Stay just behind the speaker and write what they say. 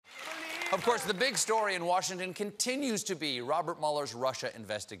Of course, the big story in Washington continues to be Robert Mueller's Russia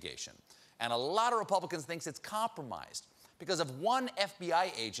investigation. And a lot of Republicans think it's compromised because of one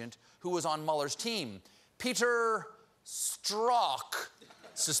FBI agent who was on Mueller's team, Peter Strzok.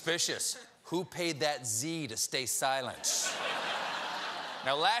 Suspicious. Who paid that Z to stay silent?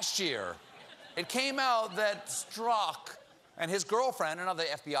 Now, last year, it came out that Strzok and his girlfriend, another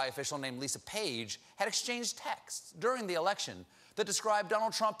FBI official named Lisa Page, had exchanged texts during the election that described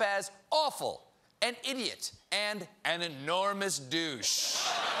Donald Trump as awful, an idiot, and an enormous douche.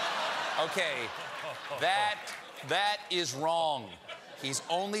 Okay, that is wrong. He's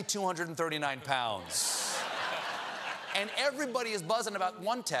only 239 pounds. And everybody is buzzing about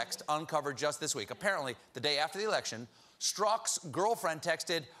one text uncovered just this week. Apparently, the day after the election, Strzok's girlfriend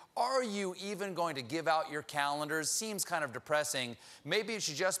texted, "Are you even going to give out your calendars? Seems kind of depressing. Maybe it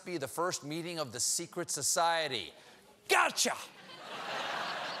should just be the first meeting of the secret society." Gotcha!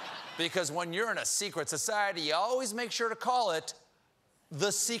 Because when you're in a secret society, you always make sure to call it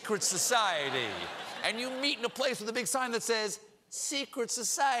the secret society. And you meet in a place with a big sign that says, "Secret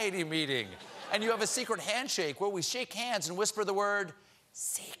Society Meeting." And you have a secret handshake where we shake hands and whisper the word,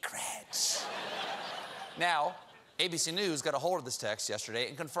 "secret." Now, ABC News got a hold of this text yesterday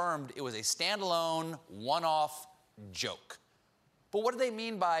and confirmed it was a standalone, one-off joke. But what do they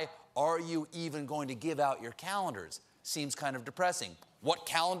mean by, "Are you even going to give out your calendars?" Seems kind of depressing. What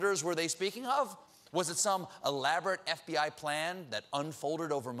calendars were they speaking of? Was it some elaborate FBI plan that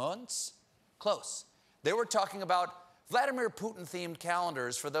unfolded over months? Close. They were talking about Vladimir Putin-themed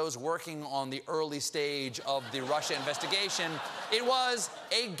calendars for those working on the early stage of the Russia investigation. It was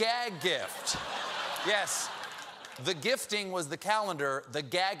a gag gift. Yes, the gifting was the calendar, the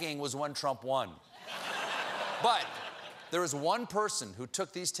gagging was when Trump won. But there is one person who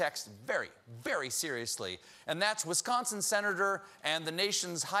took these texts very, very seriously, and that's Wisconsin Senator and the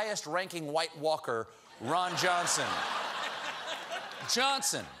nation's highest-ranking White Walker, Ron Johnson.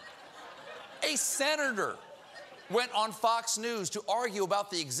 Johnson, a senator, went on Fox News to argue about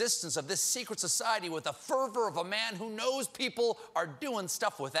the existence of this secret society with the fervor of a man who knows people are doing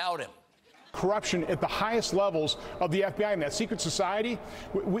stuff without him. Corruption at the highest levels of the FBI and that secret society.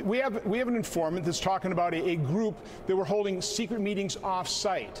 We have an informant that's talking about a group that were holding secret meetings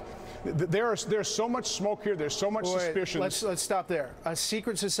off-site. There's so much smoke here. There's so much suspicion. Let's stop there. A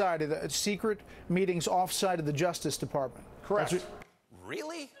secret society, secret meetings off-site of the Justice Department. Correct.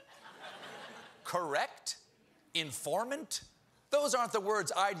 Really? Correct? Informant? Those aren't the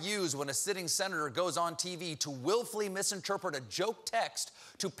words I'd use when a sitting senator goes on TV to willfully misinterpret a joke text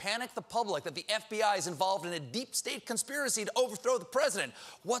to panic the public that the FBI is involved in a deep state conspiracy to overthrow the president.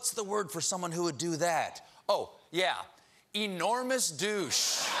 What's the word for someone who would do that? Oh, yeah, enormous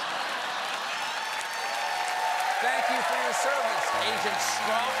douche. Thank you for your service, Agent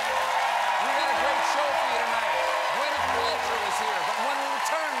Strzok. We got a great show for you tonight. Gwyneth Paltrow is here, but when we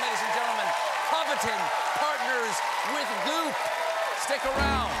return, ladies and gentlemen, Coveton partners with Goop. Stick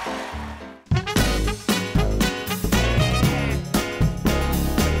around.